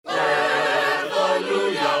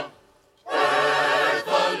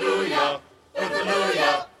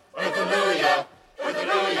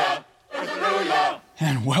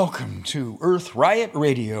Welcome to Earth Riot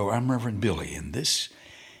Radio. I'm Reverend Billy, and this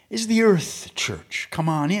is the Earth Church. Come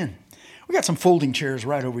on in. We got some folding chairs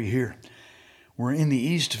right over here. We're in the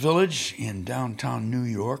East Village in downtown New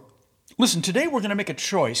York. Listen, today we're going to make a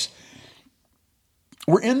choice.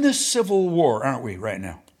 We're in this civil war, aren't we, right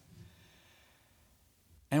now?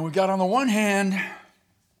 And we've got on the one hand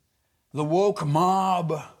the woke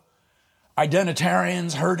mob,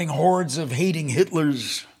 identitarians herding hordes of hating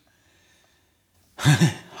Hitlers,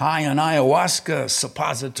 high on ayahuasca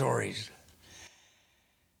suppositories.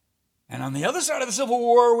 And on the other side of the Civil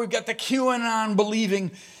War, we've got the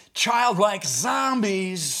QAnon-believing, childlike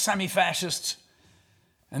zombies, semi-fascists.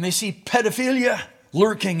 And they see pedophilia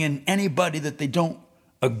lurking in anybody that they don't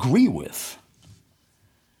agree with.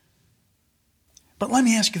 But let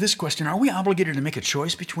me ask you this question. Are we obligated to make a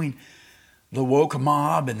choice between the woke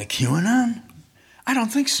mob and the QAnon? I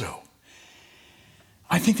don't think so.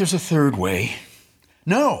 I think there's a third way.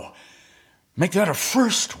 No, make that a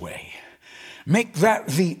first way. Make that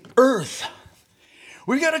the earth.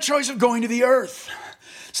 We've got a choice of going to the earth.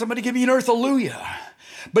 Somebody give me an earth-alleluia.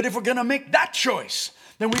 But if we're going to make that choice,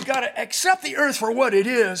 then we've got to accept the earth for what it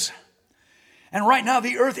is. And right now,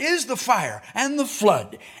 the earth is the fire and the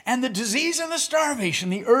flood and the disease and the starvation.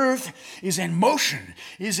 The earth is in motion,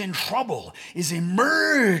 is in trouble, is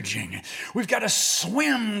emerging. We've got to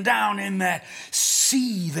swim down in that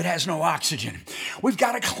sea that has no oxygen. We've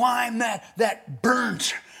got to climb that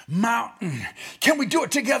burnt mountain. Can we do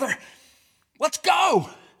it together? Let's go.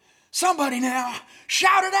 Somebody now,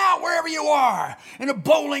 shout it out wherever you are. In a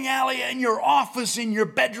bowling alley, in your office, in your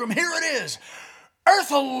bedroom. Here it is.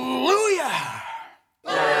 Earth-alleluia!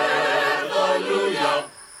 Earth-alleluia!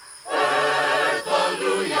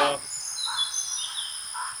 Earth-alleluia!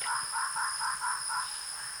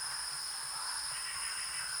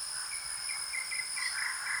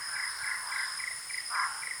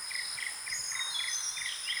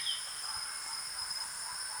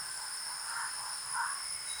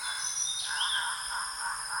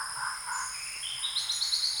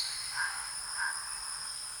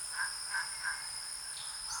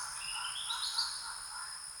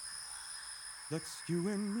 Let's you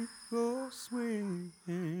and me go swing.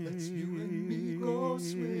 Let's you and me go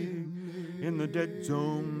swing in the dead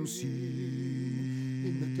zone sea.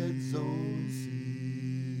 In the dead zone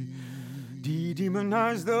sea.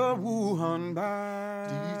 De-demonize the Wuhan bat.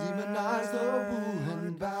 De-demonize the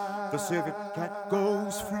Wuhan bat. The civet cat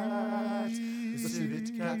goes free. The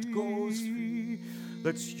civet cat goes free.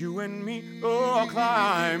 Let's you and me go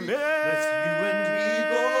climbing. Let's you and me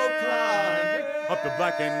go climbing. Up the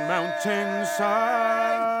blackened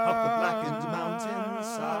mountainside. Up the blackened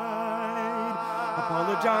mountainside.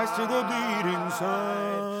 Apologize to the bleeding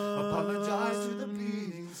sun. Apologize to the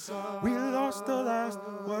bleeding sun. We lost the last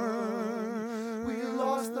word. We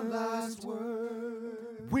lost the last word.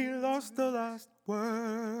 We lost the last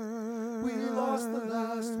word. We lost the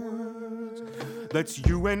last word. Let's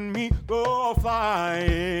you and me go flying.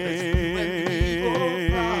 Let's you and me go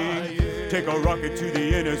flying. Take a rocket to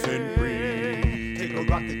the innocent breeze. Take a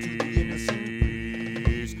rocket to the innocent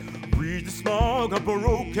breeze. Breathe the smog of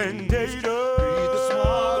broken data. Breathe the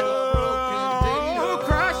smog of broken data. Oh,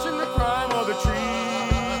 crash in the crime of the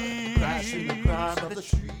tree. Crash in the crime of the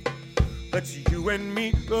tree. Let's you and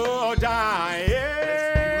me go dying.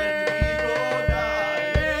 Let's you and me go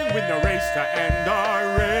dying. With the race to end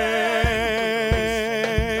our race.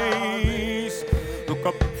 Look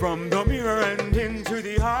up from the mirror and into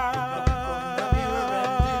the eyes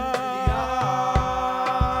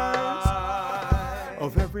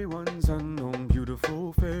of everyone's unknown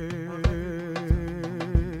beautiful face.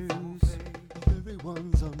 Of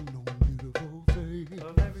everyone's unknown beautiful face.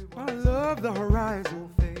 I love the horizon,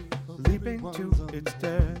 leaping to its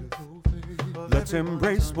death. Let's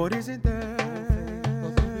embrace what isn't there.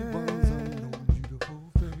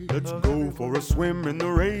 Let's go for a swim in the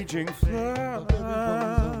raging flood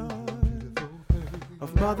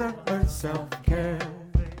of Mother Earth self-care.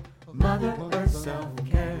 Mother Earth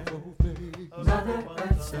self-care. Mother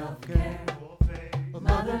Earth self-care.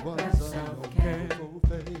 Mother Earth self-care.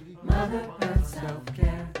 Mother Earth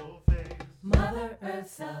self-care. Mother Earth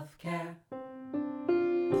self-care.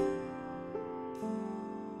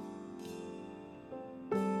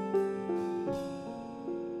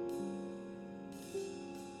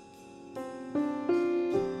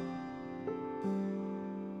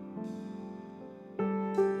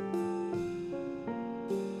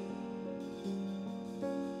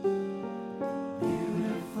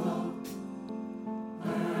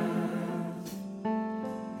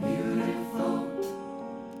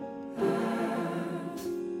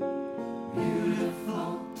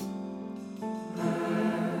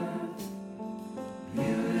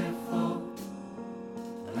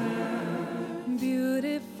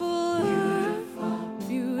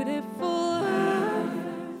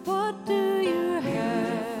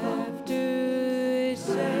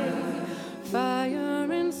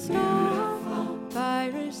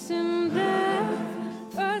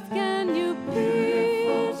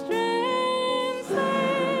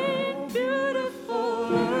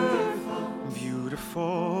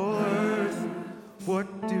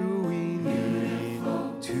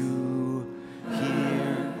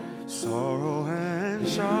 and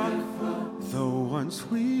shock. Though once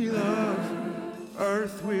we loved,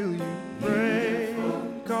 earth will you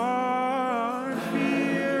break our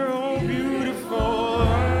fear, oh beautiful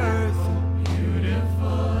earth.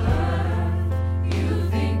 Beautiful earth, you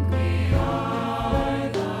think we are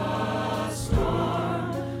the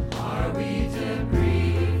storm? Are we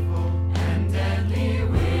debris and deadly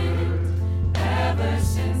wind ever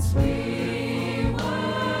since we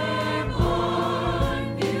were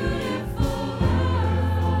born? Beautiful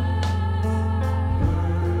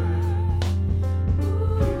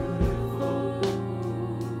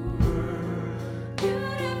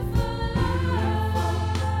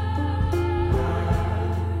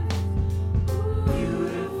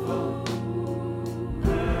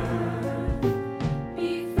earth, be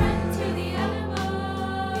friend to the animal,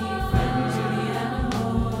 be friend to the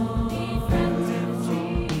animal, be friend to the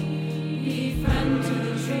tree, be friend to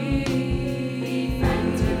the tree, be friend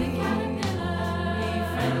to the caterpillar, be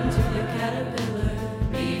friend to the caterpillar,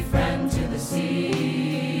 be friend to the sea,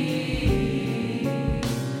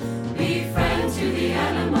 be friend to the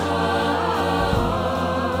animal,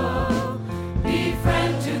 be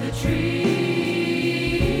friend to the tree,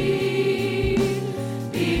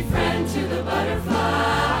 be friend to the butterfly,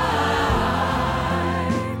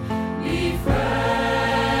 be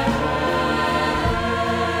friend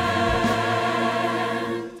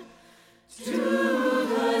to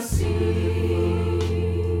the sea.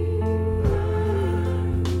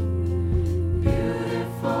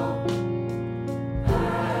 Beautiful earth,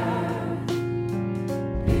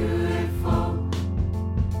 beautiful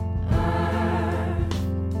earth,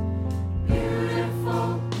 beautiful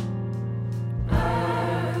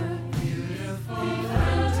earth, beautiful. Be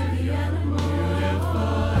friend to the animal.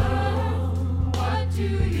 What do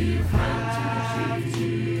you have to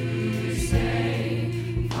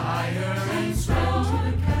say? Fire and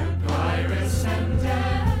stone, virus and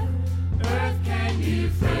death. Earth, can you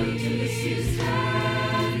freeze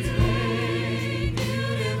and make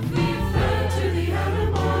beautiful? Be friend to the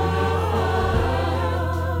animal.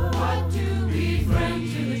 What do we friend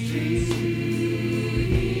to the tree?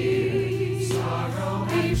 Sorrow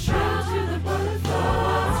and shout to the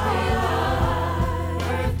butterflies we love.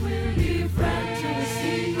 Earth, will you friend to the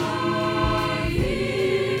sea?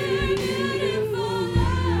 Beautiful,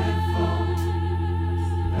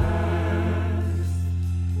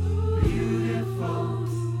 beautiful earth, beautiful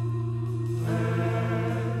earth,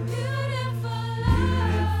 beautiful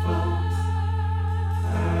earth,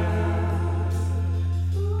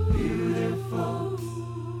 beautiful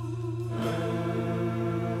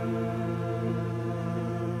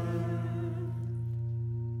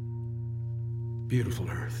Beautiful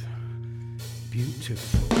earth.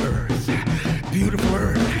 Beautiful earth. Beautiful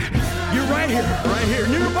earth. You're right here,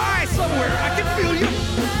 nearby somewhere. I can feel you.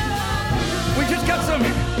 We just got some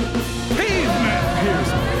pavement here.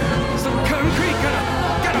 Some concrete.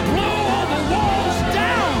 Gotta blow all the walls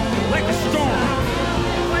down like a storm.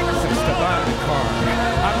 Gotta step out of the car,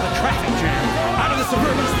 out of the traffic jam, out of the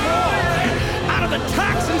suburban sprawl, out of the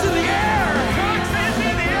toxins in the air.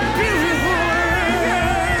 Beautiful earth.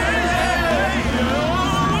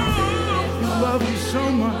 Love you so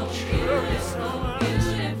much.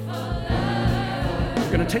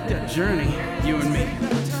 We're gonna take that journey, you and me.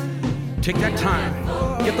 Take that time.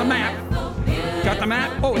 Get the map. Got the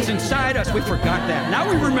map? Oh, it's inside us. We forgot that. Now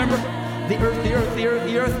we remember. The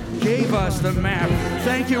earth gave us the map.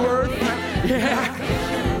 Thank you, Earth. Yeah.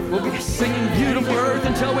 We'll be singing Beautiful Earth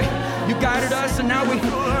until you guided us, and now we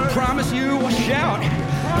promise you we'll shout.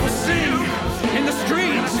 We'll sing in the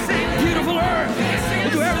streets. Beautiful Earth.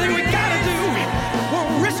 We'll do everything we gotta do.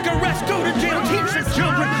 We'll risk arrest, go to jail, teach the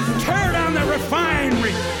children, tear down the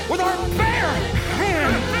refinery with our bare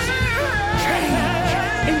hands. Change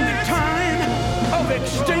in the time of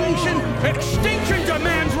extinction. Extinction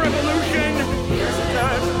demands revolution. Yes, it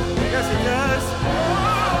does. Yes, it does.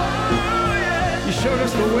 You showed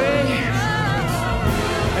us the way,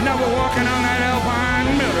 and now we're walking on that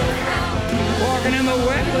alpine meadow, walking in the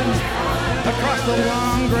wetlands, across the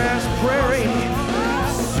long grass prairie,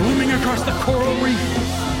 swimming across the coral reef,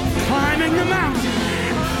 climbing the mountain,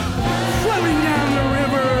 floating down the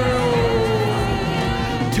river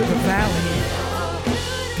to the valley.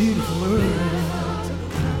 Beautiful earth.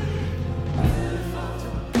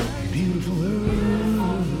 Beautiful earth.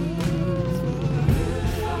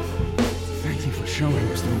 Thank you for showing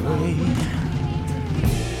us the way.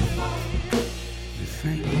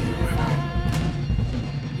 Thank you.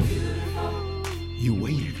 You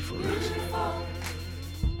waited for us.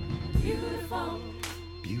 Beautiful,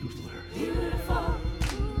 Beautiful earth. beautiful,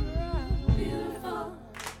 beautiful,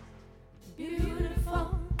 beautiful,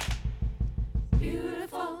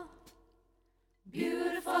 Beautiful,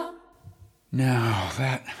 beautiful. Now,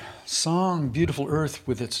 that song, Beautiful Earth,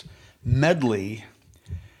 with its medley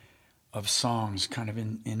of songs kind of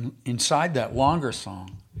inside that longer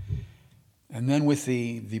song, and then with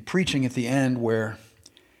the preaching at the end where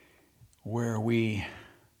we,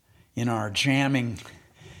 in our jamming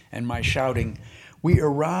and my shouting, we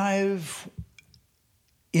arrive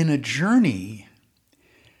in a journey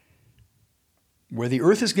where the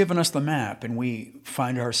earth has given us the map and we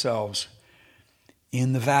find ourselves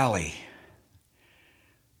in the valley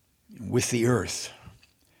with the earth.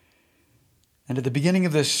 And at the beginning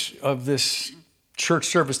of this church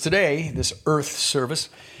service today, this earth service,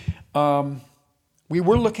 we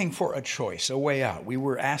were looking for a choice, a way out. We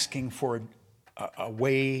were asking for a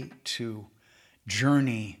way to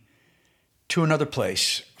journey to another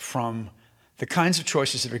place from the kinds of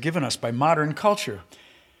choices that are given us by modern culture.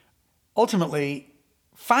 Ultimately,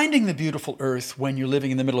 finding the beautiful earth when you're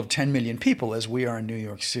living in the middle of 10 million people, as we are in New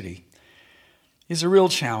York City, is a real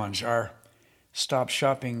challenge. Our Stop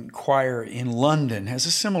Shopping choir in London has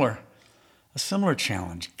a similar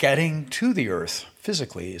challenge. Getting to the earth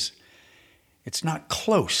physically it's not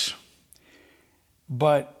close,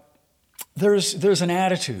 but there's an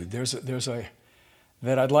attitude. There's a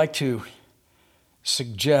that I'd like to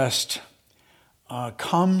suggest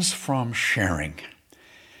comes from sharing,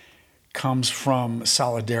 comes from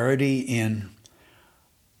solidarity in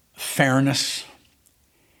fairness,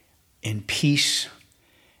 in peace.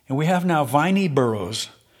 And we have now Vinie Burrows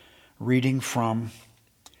reading from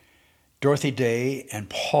Dorothy Day and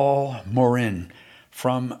Paul Morin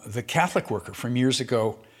from The Catholic Worker from years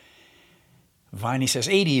ago. Vinie says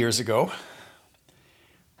 80 years ago,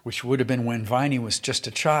 which would have been when Vinie was just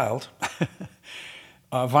a child.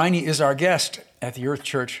 Vinie is our guest at the Earth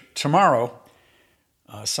Church tomorrow,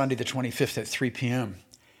 Sunday the 25th at 3 p.m.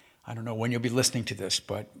 I don't know when you'll be listening to this,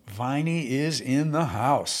 but Vinie is in the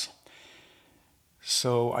house.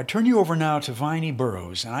 So I turn you over now to Vinie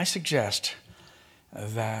Burrows, and I suggest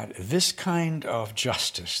that this kind of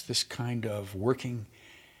justice, this kind of working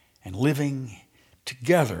and living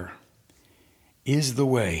together is the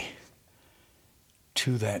way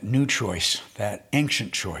to that new choice, that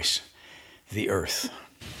ancient choice, the earth.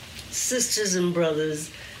 Sisters and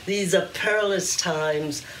brothers, these are perilous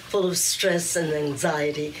times full of stress and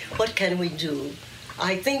anxiety. What can we do?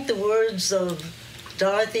 I think the words of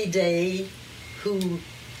Dorothy Day, who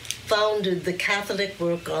founded the Catholic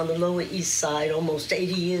Work on the Lower East Side almost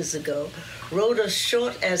 80 years ago, wrote a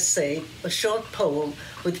short essay, a short poem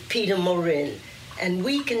with Peter Morin, and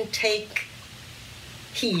we can take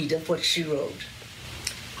heed of what she wrote.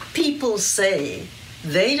 People say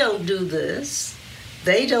they don't do this,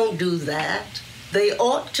 they don't do that, they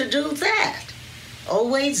ought to do that.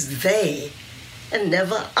 Always they and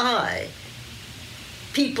never I.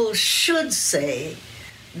 People should say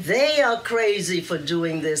they are crazy for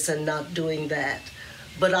doing this and not doing that,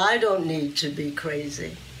 but I don't need to be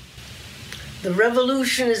crazy. The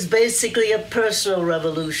revolution is basically a personal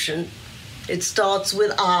revolution. It starts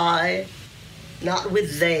with I, not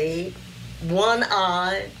with they. One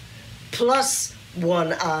I plus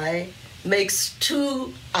one I makes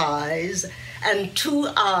two I's, and two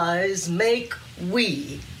I's make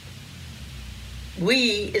we.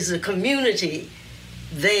 We is a community,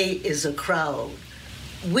 they is a crowd.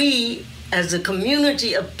 We, as a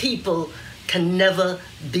community of people, can never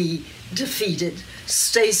be defeated.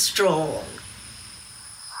 Stay strong.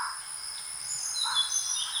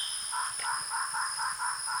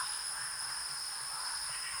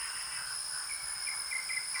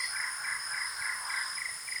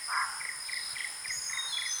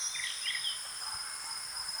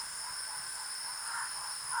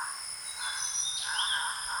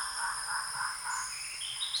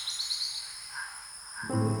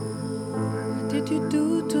 What did you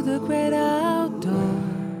do to the great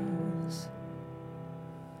outdoors?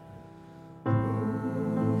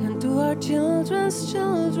 And to our children's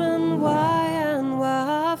children, why and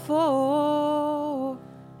wherefore?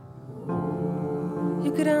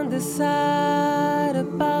 You couldn't decide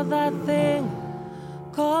about that thing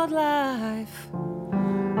called life.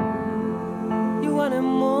 You wanted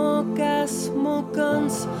more gas, more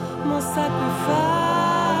guns, more sacrifice.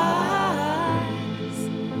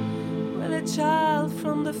 Will a child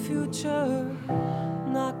from the future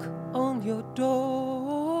knock on your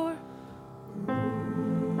door?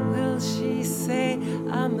 Will she say,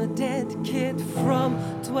 I'm a dead kid from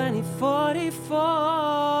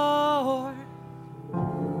 2044?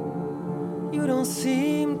 You don't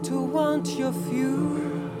seem to want your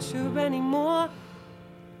future anymore.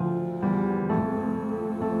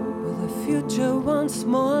 Well, the future wants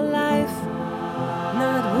more life,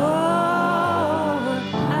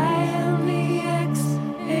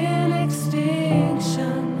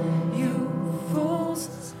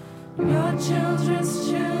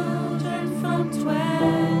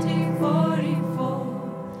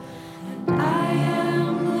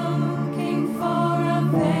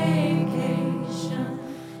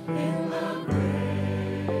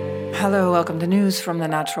 Hello, welcome to News from the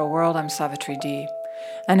Natural World. I'm Savitri D.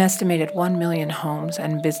 An estimated 1 million homes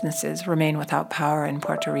and businesses remain without power in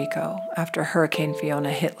Puerto Rico after Hurricane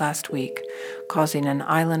Fiona hit last week, causing an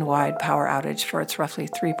island-wide power outage for its roughly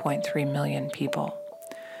 3.3 million people.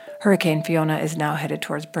 Hurricane Fiona is now headed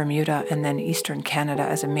towards Bermuda and then eastern Canada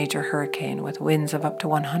as a major hurricane with winds of up to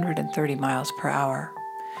 130 miles per hour.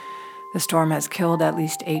 The storm has killed at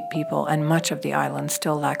least 8 people, and much of the island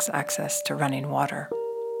still lacks access to running water.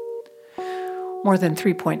 More than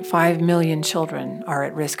 3.5 million children are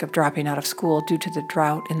at risk of dropping out of school due to the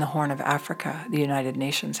drought in the Horn of Africa, the United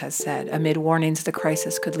Nations has said, amid warnings the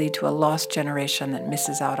crisis could lead to a lost generation that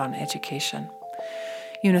misses out on education.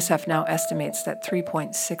 UNICEF now estimates that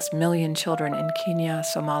 3.6 million children in Kenya,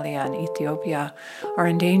 Somalia, and Ethiopia are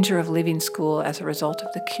in danger of leaving school as a result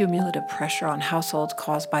of the cumulative pressure on households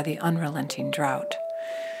caused by the unrelenting drought.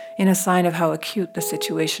 In a sign of how acute the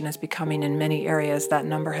situation is becoming in many areas, that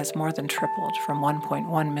number has more than tripled from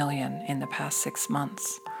 1.1 million in the past 6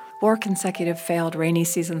 months. 4 consecutive failed rainy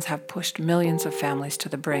seasons have pushed millions of families to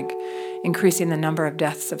the brink, increasing the number of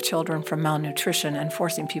deaths of children from malnutrition and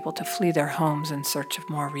forcing people to flee their homes in search of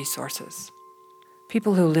more resources.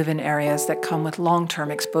 People who live in areas that come with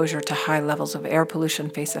long-term exposure to high levels of air pollution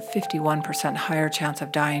face a 51% higher chance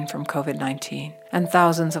of dying from COVID-19, and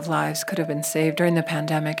thousands of lives could have been saved during the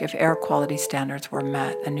pandemic if air quality standards were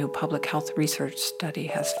met, a new public health research study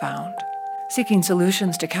has found. Seeking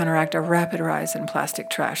solutions to counteract a rapid rise in plastic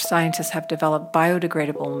trash, scientists have developed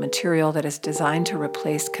biodegradable material that is designed to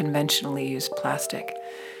replace conventionally used plastic.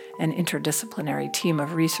 An interdisciplinary team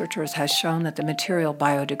of researchers has shown that the material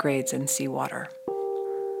biodegrades in seawater.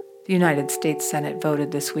 The United States Senate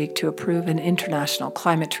voted this week to approve an international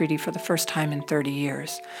climate treaty for the first time in 30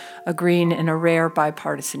 years, agreeing in a rare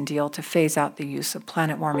bipartisan deal to phase out the use of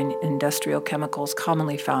planet-warming industrial chemicals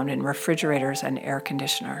commonly found in refrigerators and air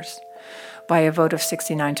conditioners. By a vote of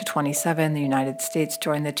 69 to 27, the United States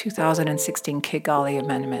joined the 2016 Kigali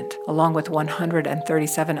Amendment, along with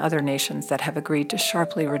 137 other nations that have agreed to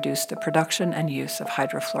sharply reduce the production and use of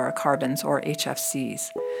hydrofluorocarbons, or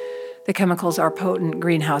HFCs. The chemicals are potent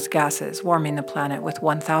greenhouse gases, warming the planet with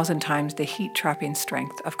 1,000 times the heat-trapping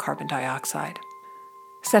strength of carbon dioxide.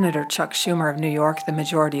 Senator Chuck Schumer of New York, the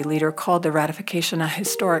majority leader, called the ratification a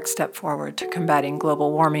historic step forward to combating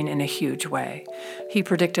global warming in a huge way. He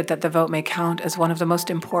predicted that the vote may count as one of the most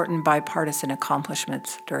important bipartisan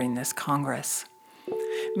accomplishments during this Congress.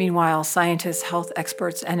 Meanwhile, scientists, health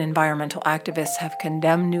experts, and environmental activists have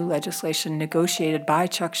condemned new legislation negotiated by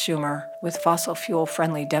Chuck Schumer with fossil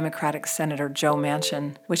fuel-friendly Democratic Senator Joe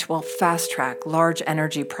Manchin, which will fast-track large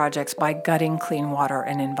energy projects by gutting clean water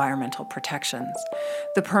and environmental protections.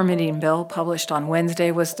 The permitting bill published on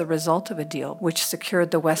Wednesday was the result of a deal which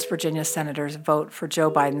secured the West Virginia senators' vote for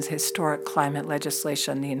Joe Biden's historic climate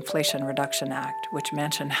legislation, the Inflation Reduction Act, which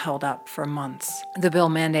Manchin held up for months. The bill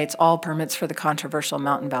mandates all permits for the controversial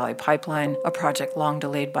Mountain Valley Pipeline, a project long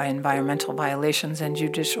delayed by environmental violations and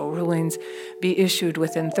judicial rulings, be issued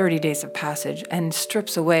within 30 days of passage and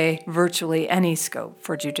strips away virtually any scope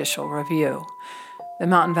for judicial review. The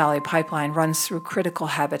Mountain Valley Pipeline runs through critical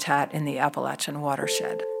habitat in the Appalachian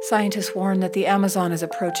watershed. Scientists warn that the Amazon is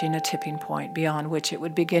approaching a tipping point beyond which it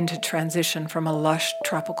would begin to transition from a lush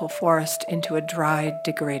tropical forest into a dry,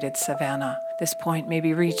 degraded savanna. This point may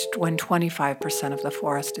be reached when 25% of the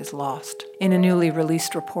forest is lost. In a newly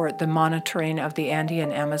released report, the Monitoring of the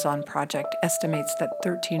Andean Amazon Project estimates that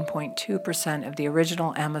 13.2% of the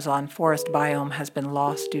original Amazon forest biome has been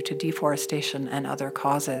lost due to deforestation and other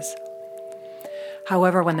causes.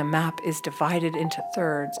 However, when the map is divided into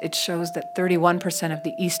thirds, it shows that 31% of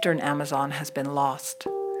the eastern Amazon has been lost.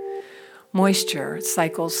 Moisture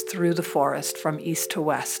cycles through the forest from east to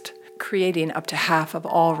west, creating up to half of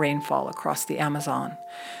all rainfall across the Amazon.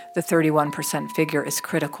 The 31% figure is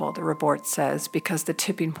critical, the report says, because the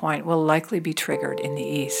tipping point will likely be triggered in the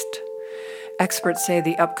east. Experts say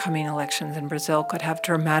the upcoming elections in Brazil could have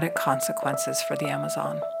dramatic consequences for the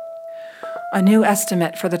Amazon. A new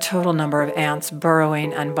estimate for the total number of ants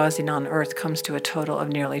burrowing and buzzing on Earth comes to a total of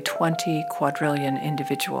nearly 20 quadrillion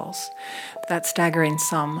individuals. That staggering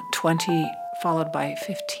sum, 20 followed by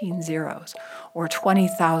 15 zeros, or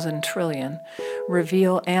 20,000 trillion,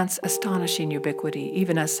 reveal ants' astonishing ubiquity,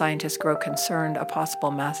 even as scientists grow concerned a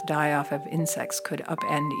possible mass die-off of insects could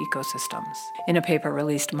upend ecosystems. In a paper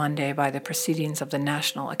released Monday by the Proceedings of the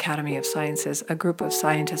National Academy of Sciences, a group of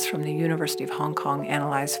scientists from the University of Hong Kong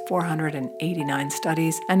analyzed 489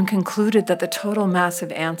 studies and concluded that the total mass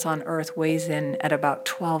of ants on Earth weighs in at about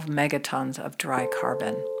 12 megatons of dry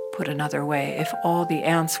carbon. Put another way, if all the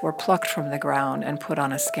ants were plucked from the ground and put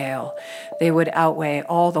on a scale, they would outweigh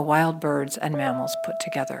all the wild birds and mammals put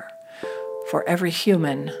together. For every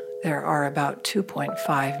human, there are about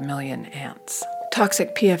 2.5 million ants.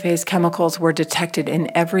 Toxic PFAS chemicals were detected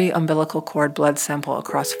in every umbilical cord blood sample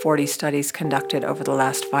across 40 studies conducted over the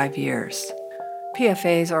last 5 years.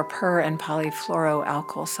 PFAS, or per- and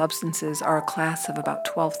polyfluoroalkyl substances, are a class of about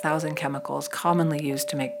 12,000 chemicals commonly used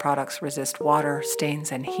to make products resist water,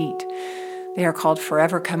 stains, and heat. They are called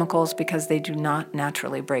forever chemicals because they do not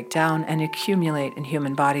naturally break down and accumulate in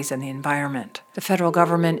human bodies and the environment. The federal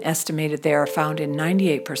government estimated they are found in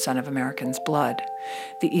 98% of Americans' blood.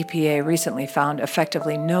 The EPA recently found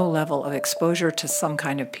effectively no level of exposure to some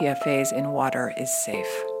kind of PFAS in water is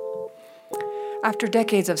safe. After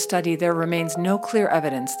decades of study, there remains no clear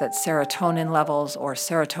evidence that serotonin levels or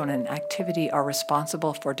serotonin activity are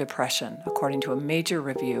responsible for depression, according to a major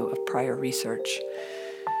review of prior research.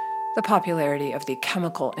 The popularity of the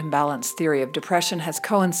chemical imbalance theory of depression has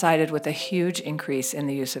coincided with a huge increase in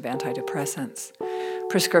the use of antidepressants.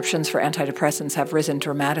 Prescriptions for antidepressants have risen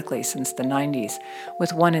dramatically since the 90s,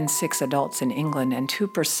 with 1 in 6 adults in England and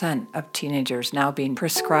 2% of teenagers now being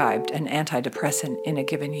prescribed an antidepressant in a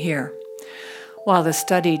given year. While the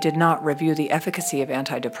study did not review the efficacy of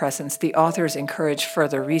antidepressants, the authors encourage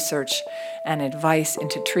further research and advice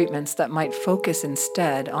into treatments that might focus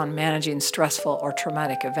instead on managing stressful or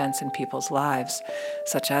traumatic events in people's lives,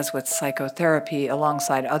 such as with psychotherapy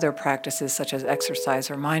alongside other practices such as exercise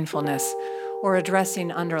or mindfulness, or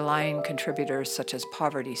addressing underlying contributors such as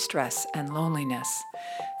poverty, stress, and loneliness.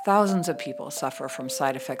 Thousands of people suffer from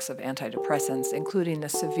side effects of antidepressants, including the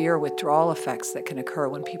severe withdrawal effects that can occur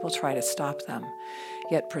when people try to stop them.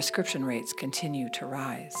 Yet prescription rates continue to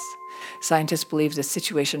rise. Scientists believe the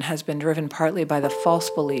situation has been driven partly by the false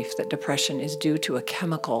belief that depression is due to a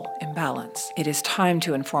chemical imbalance. It is time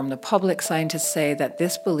to inform the public. Scientists say that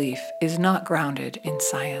this belief is not grounded in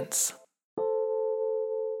science.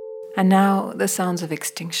 And now, the sounds of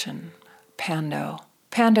extinction. Pando.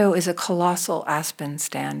 Pando is a colossal aspen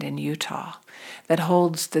stand in Utah that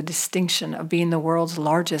holds the distinction of being the world's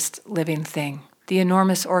largest living thing. The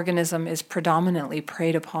enormous organism is predominantly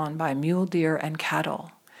preyed upon by mule deer and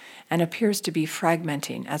cattle and appears to be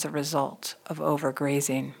fragmenting as a result of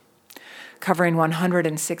overgrazing. Covering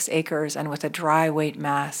 106 acres and with a dry weight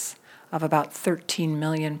mass of about 13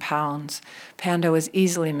 million pounds, Pando is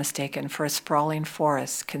easily mistaken for a sprawling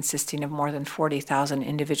forest consisting of more than 40,000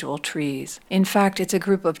 individual trees. In fact, it's a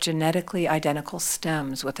group of genetically identical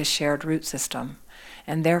stems with a shared root system,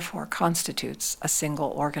 and therefore constitutes a single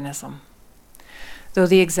organism. Though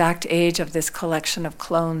the exact age of this collection of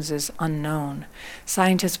clones is unknown,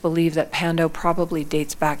 scientists believe that Pando probably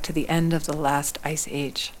dates back to the end of the last ice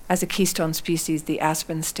age. As a keystone species, the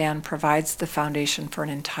aspen stand provides the foundation for an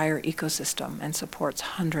entire ecosystem and supports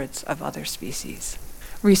hundreds of other species.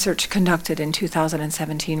 Research conducted in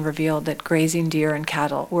 2017 revealed that grazing deer and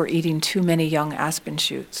cattle were eating too many young aspen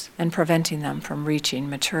shoots and preventing them from reaching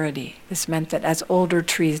maturity. This meant that as older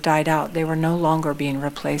trees died out, they were no longer being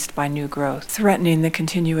replaced by new growth, threatening the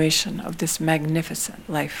continuation of this magnificent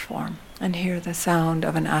life form. And hear the sound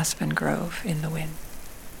of an aspen grove in the wind.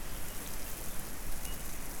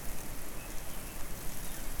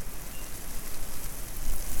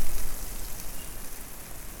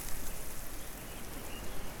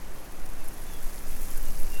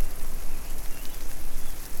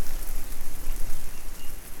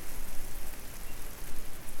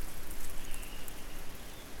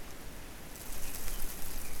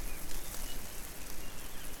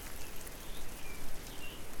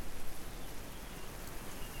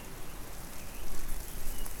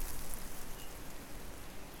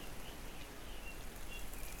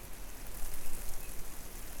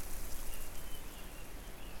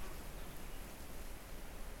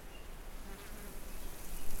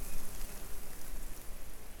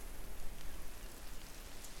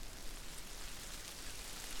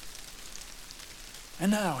 And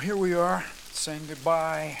now, here we are, saying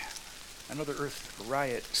goodbye. Another Earth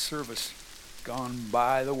Riot service gone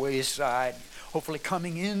by the wayside, hopefully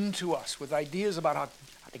coming into us with ideas about how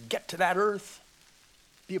to get to that Earth,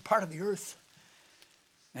 be a part of the Earth,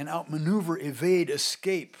 and outmaneuver, evade,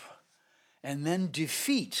 escape, and then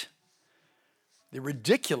defeat the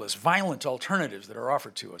ridiculous, violent alternatives that are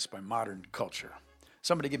offered to us by modern culture.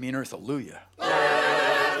 Somebody give me an Earth-alleluia.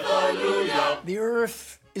 Earth-alleluia. The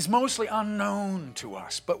Earth is mostly unknown to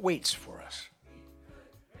us, but waits for us.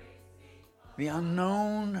 The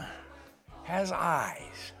unknown has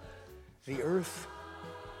eyes. The Earth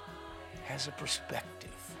has a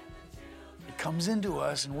perspective. It comes into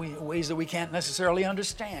us in ways that we can't necessarily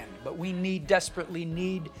understand, but we desperately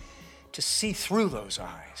need to see through those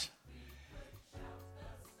eyes.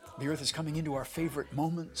 The Earth is coming into our favorite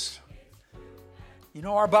moments. You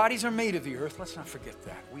know, our bodies are made of the earth. Let's not forget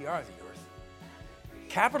that. We are the earth.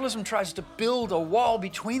 Capitalism tries to build a wall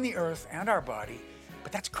between the earth and our body,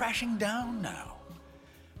 but that's crashing down now.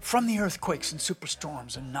 From the earthquakes and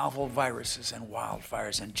superstorms and novel viruses and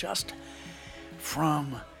wildfires, and just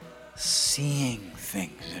from seeing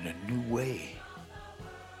things in a new way.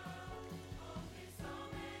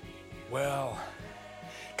 Well,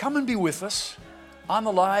 come and be with us on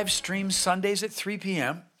the live stream Sundays at 3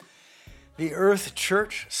 p.m. The Earth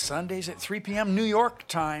Church, Sundays at 3 p.m. New York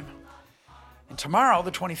time. And tomorrow,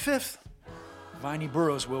 the 25th, Vinie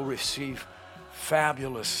Burrows will receive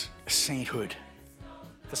fabulous sainthood.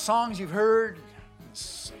 The songs you've heard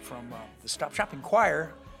from the Stop Shopping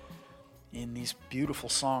Choir in these beautiful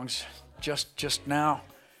songs just now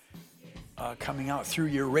coming out through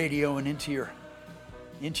your radio and into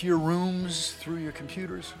your rooms, through your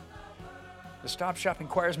computers. The Stop Shopping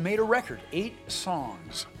Choir's made a record, 8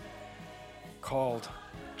 songs, called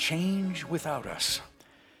Change Without Us.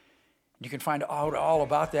 You can find out all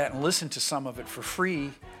about that and listen to some of it for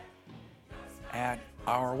free at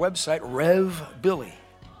our website, revbilly.com.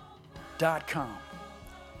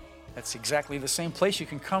 That's exactly the same place you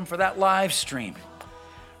can come for that live stream,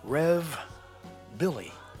 revbilly.com.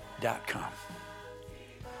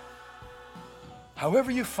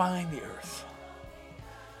 However you find the earth,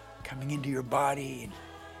 coming into your body and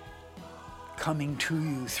coming to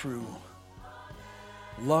you through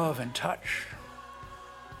love and touch,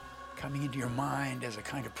 coming into your mind as a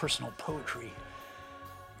kind of personal poetry,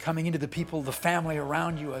 coming into the people, the family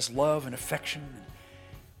around you as love and affection,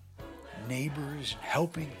 and neighbors, and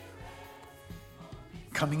helping,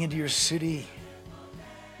 coming into your city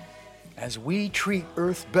as we treat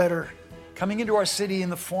Earth better, coming into our city in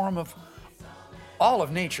the form of all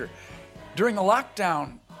of nature. During the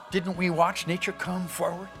lockdown, didn't we watch nature come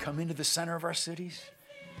forward, come into the center of our cities?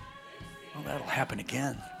 Well, that'll happen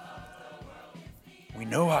again. We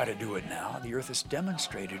know how to do it now. The earth has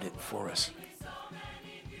demonstrated it for us.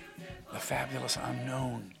 The fabulous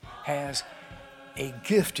unknown has a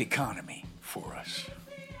gift economy for us.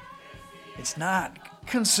 It's not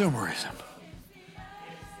consumerism.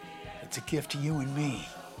 It's a gift to you and me.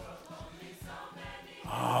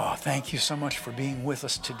 Oh, thank you so much for being with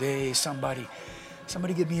us today. Somebody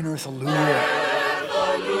give me an earth-hallelujah.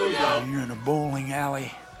 You're in a bowling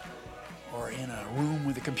alley or in a room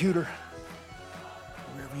with a computer,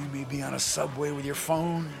 wherever you may be, on a subway with your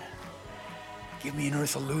phone. Give me an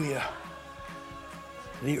earth-hallelujah.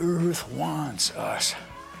 The earth wants us.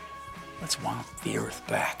 Let's want the earth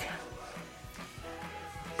back.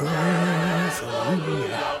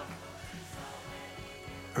 Earth-hallelujah.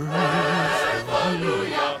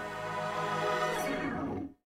 Earth-hallelujah.